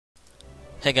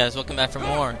Hey guys, welcome back for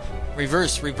more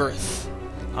Rebirth.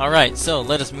 Alright, so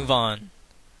let us move on.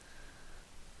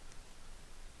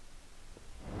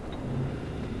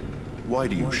 Why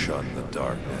do you shun the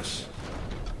darkness?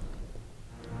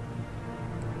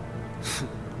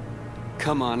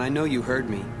 Come on, I know you heard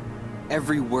me.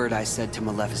 Every word I said to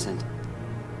Maleficent.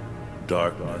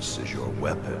 Darkness is your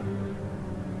weapon.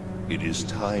 It is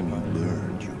time you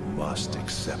learned you must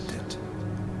accept it.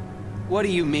 What do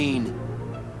you mean?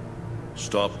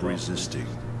 Stop resisting.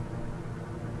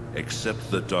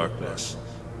 Accept the darkness.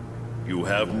 You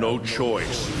have no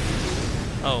choice.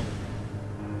 Oh.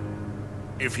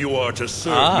 If you are to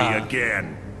serve me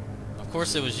again. Of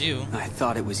course it was you. I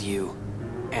thought it was you.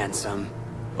 Ansem.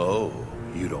 Oh,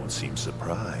 you don't seem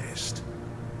surprised.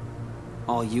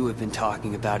 All you have been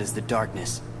talking about is the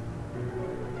darkness.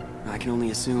 I can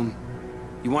only assume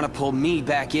you want to pull me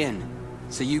back in,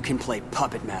 so you can play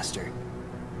puppet master.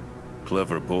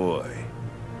 Clever boy.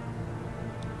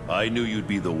 I knew you'd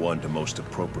be the one to most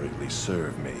appropriately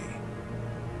serve me.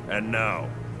 And now,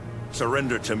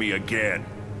 surrender to me again.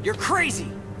 You're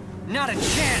crazy! Not a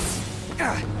chance!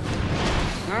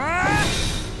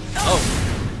 Oh,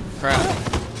 crap.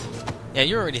 Yeah,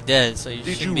 you're already dead, so you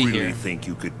shouldn't be here. Did you really think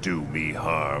you could do me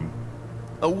harm?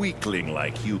 A weakling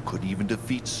like you couldn't even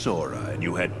defeat Sora, and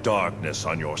you had darkness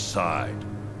on your side.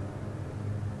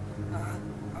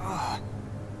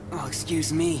 Oh,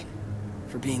 excuse me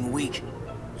for being weak.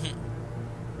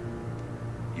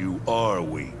 You are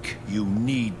weak. You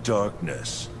need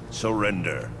darkness.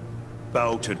 Surrender.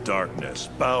 Bow to darkness.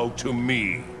 Bow to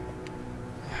me.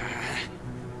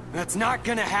 That's not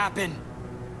gonna happen.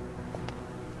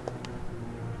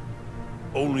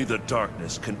 Only the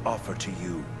darkness can offer to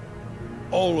you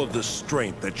all of the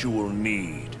strength that you will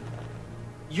need.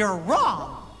 You're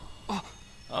wrong!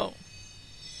 Oh.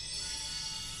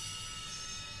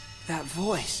 That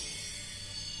voice.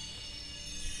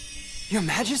 Your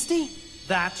Majesty?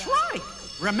 That's right!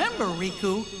 Remember,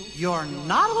 Riku, you're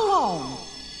not alone!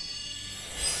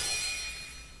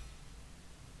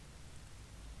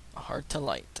 A heart to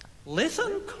light.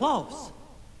 Listen close.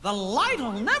 The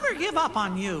light'll never give up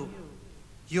on you.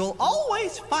 You'll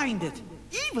always find it,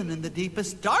 even in the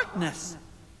deepest darkness.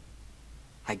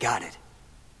 I got it.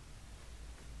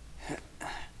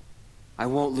 I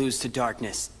won't lose to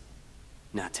darkness.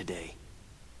 Not today.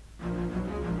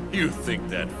 You think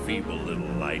that feeble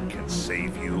little light can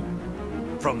save you?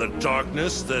 From the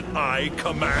darkness that I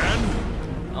command?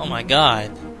 Oh my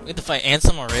god. We have to fight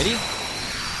Ansem already?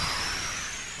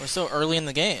 We're so early in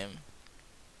the game.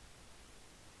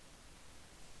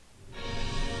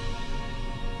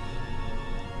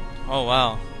 Oh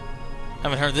wow.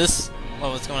 Haven't heard this.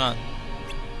 Whoa, what's going on?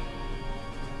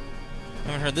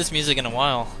 Haven't heard this music in a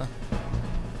while.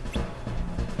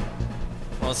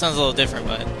 Well, it sounds a little different,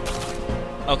 but...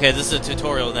 Okay, this is a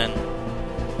tutorial then.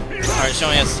 Alright,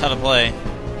 showing us how to play.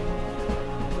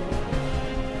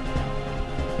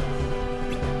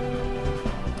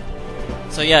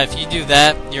 So yeah, if you do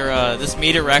that, your this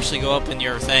meter will actually go up in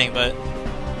your thing, but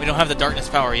we don't have the darkness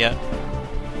power yet.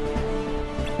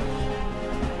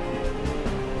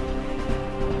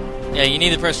 Yeah, you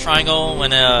need to press triangle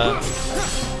when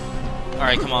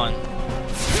Alright, come on.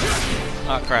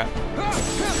 Oh crap.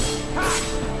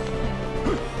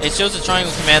 It shows the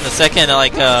triangle command the second,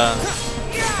 like, it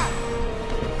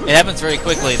happens very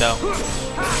quickly, though.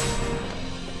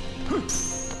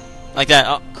 Like that.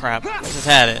 Oh, crap. I just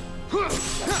had it.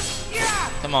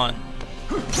 Come on.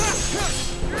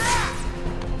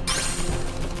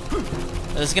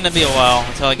 This is gonna be a while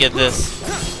until I get this.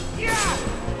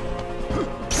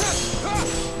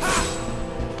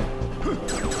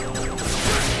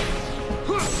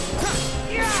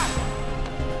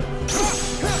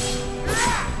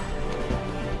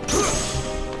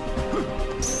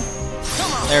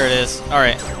 There it is.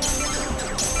 Alright.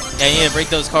 Yeah, you need to break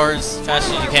those cards as fast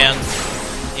as you can.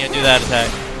 You need to do that attack.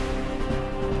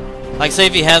 Like, say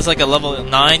if he has like a level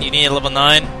 9, you need a level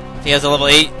 9. If he has a level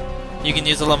 8, you can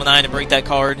use a level 9 to break that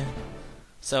card.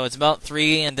 So it's about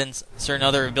 3, and then certain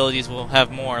other abilities will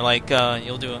have more. Like,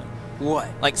 you'll do it. What?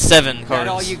 Like 7 cards. That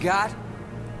all you got?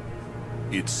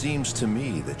 It seems to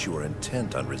me that you are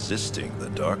intent on resisting the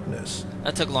darkness.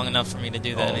 That took long enough for me to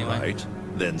do that anyway. Alright,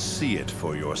 then see it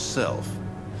for yourself.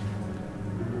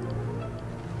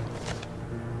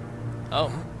 Oh.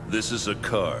 This is a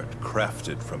card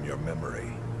crafted from your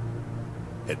memory.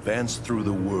 Advance through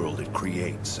the world it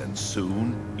creates, and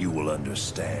soon you will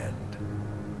understand.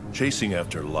 Chasing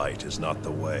after light is not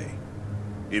the way.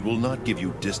 It will not give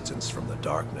you distance from the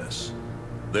darkness.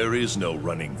 There is no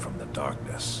running from the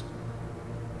darkness.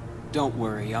 Don't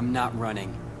worry, I'm not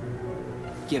running.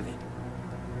 Give it.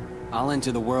 I'll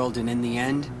enter the world, and in the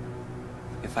end,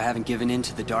 if I haven't given in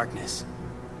to the darkness,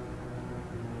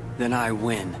 then I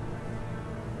win.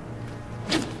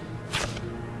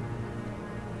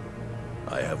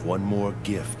 I have one more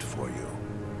gift for you.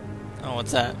 Oh,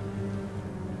 what's that?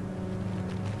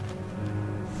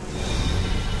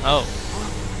 Oh.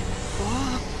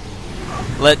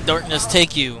 Let darkness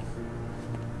take you.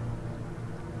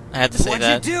 I had to say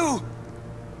that. What'd you do?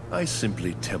 I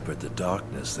simply tempered the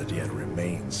darkness that yet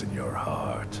remains in your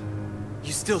heart.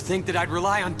 You still think that I'd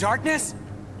rely on darkness?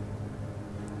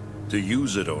 To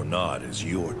use it or not is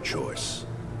your choice.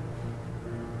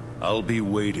 I'll be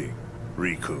waiting,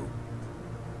 Riku,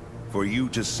 for you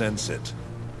to sense it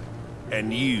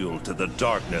and yield to the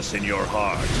darkness in your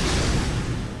heart.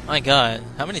 My God,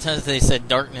 how many times have they said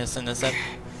darkness in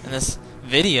this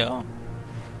video?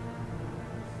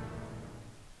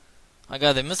 My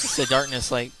God, they must have said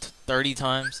darkness like 30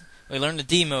 times. We learned the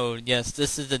D mode. Yes,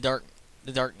 this is the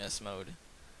darkness mode.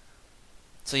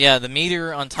 So yeah, the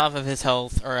meter on top of his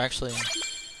health are actually.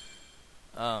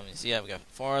 So yeah, we got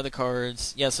 4 other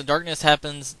cards. Yeah, so darkness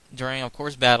happens during, of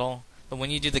course, battle. But when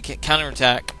you do the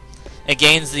counterattack, it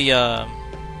gains the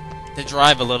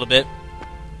drive a little bit,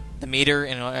 the meter,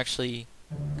 and it'll actually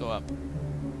go up.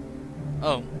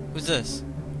 Oh, who's this?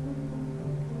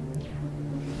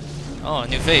 Oh, a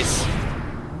new face.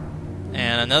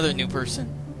 And another new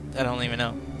person that I don't even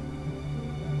know.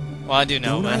 Well, I do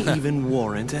know, Don't but I even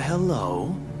warrant a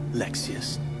hello,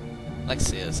 Lexius?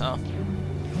 Lexius, huh?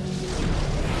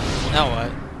 Now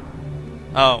what?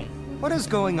 Oh. What is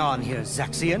going on here,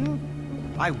 Zexion?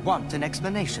 I want an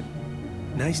explanation.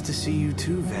 Nice to see you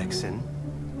too, Vexen.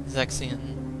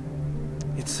 Zexion.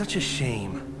 It's such a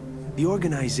shame. The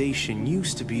organization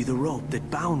used to be the rope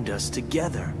that bound us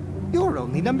together. You're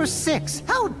only number 6.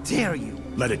 How dare you?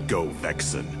 Let it go,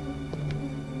 Vexen.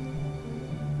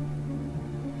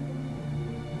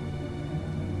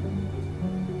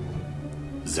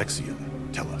 Zexion,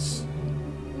 tell us.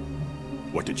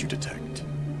 What did you detect?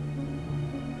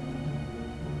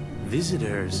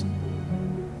 Visitors.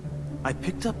 I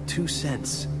picked up 2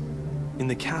 scents in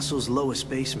the castle's lowest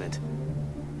basement.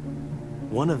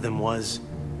 One of them was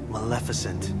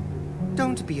Maleficent.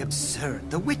 Don't be absurd.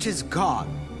 The witch is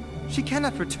gone. She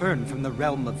cannot return from the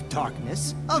realm of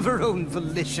darkness of her own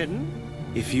volition.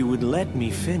 If you would let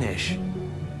me finish.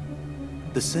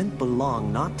 The scent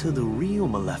belonged not to the real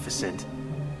Maleficent,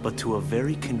 but to a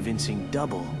very convincing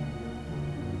double.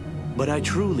 But I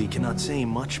truly cannot say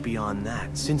much beyond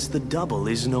that, since the double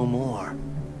is no more.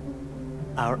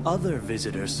 Our other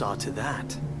visitor saw to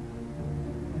that.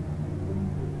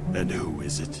 And who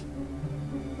is it?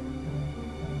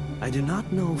 I do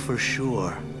not know for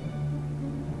sure,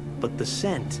 but the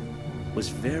scent was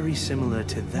very similar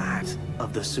to that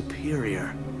of the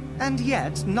Superior. And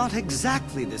yet, not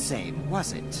exactly the same,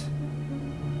 was it?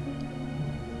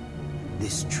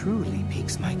 This truly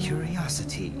piques my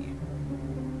curiosity.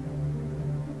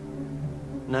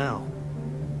 Now,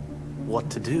 what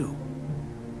to do?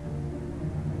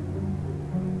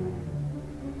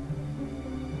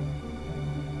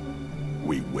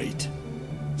 We wait.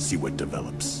 See what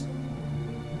develops.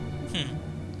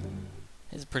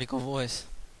 It's a pretty cool voice.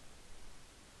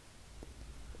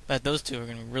 Bet those two are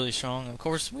going to be really strong. Of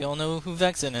course, we all know who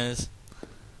Vexen is.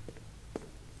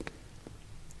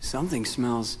 Something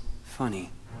smells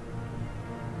funny.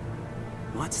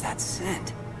 What's that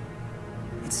scent?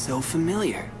 It's so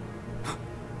familiar.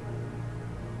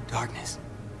 Darkness.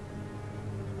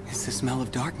 It's the smell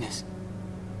of darkness.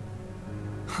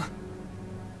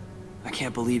 I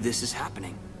can't believe this is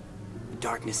happening. The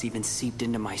darkness even seeped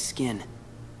into my skin.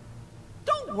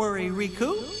 Don't worry,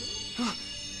 Riku.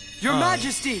 Your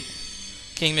Majesty!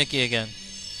 King Mickey again.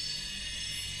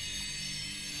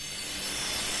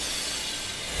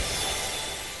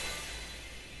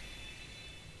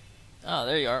 Oh,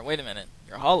 there you are. Wait a minute.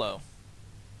 You're hollow.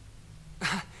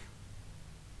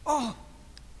 Oh!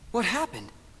 What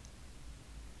happened?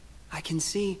 I can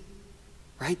see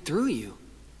right through you.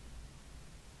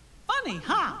 Funny,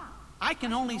 huh? I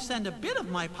can only send a bit of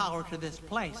my power to this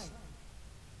place.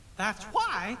 That's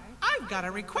why I've got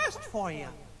a request for you.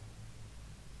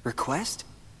 Request?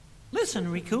 Listen,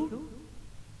 Riku.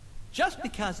 Just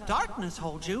because darkness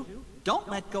holds you, don't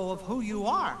let go of who you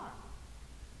are.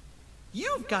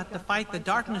 You've got to fight the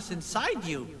darkness inside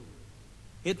you.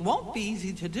 It won't be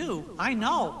easy to do, I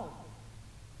know.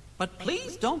 But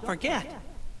please don't forget,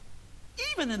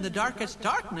 even in the darkest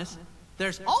darkness,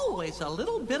 there's always a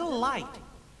little bit of light.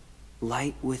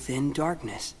 Light within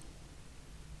darkness.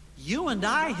 You and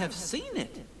I have seen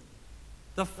it.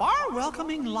 The far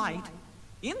welcoming light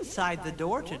inside the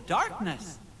door to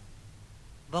darkness.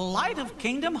 The light of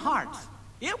Kingdom Hearts.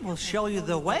 It will show you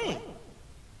the way.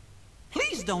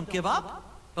 Please don't give up.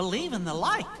 Believe in the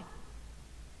light.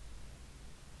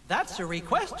 That's a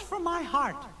request from my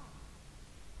heart.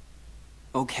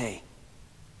 Okay.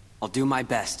 I'll do my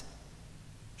best.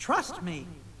 Trust me,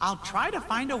 I'll try to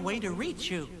find a way to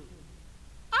reach you.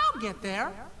 I'll get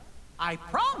there. I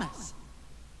promise.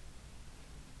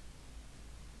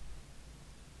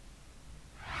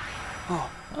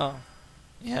 Oh,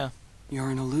 yeah. You're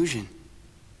an illusion.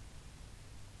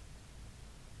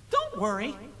 Don't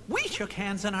worry. We shook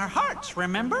hands in our hearts,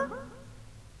 remember?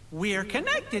 We're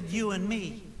connected, you and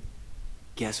me.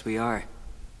 Guess we are.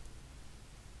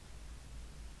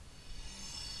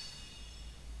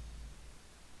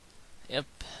 Yep.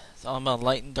 It's all about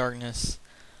light and darkness.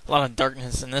 A lot of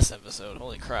darkness in this episode.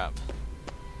 Holy crap.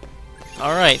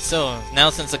 Alright, so now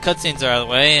since the cutscenes are out of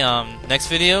the way, next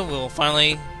video we'll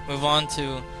finally move on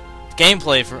to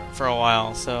gameplay for a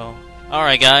while. So,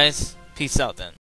 alright guys. Peace out then.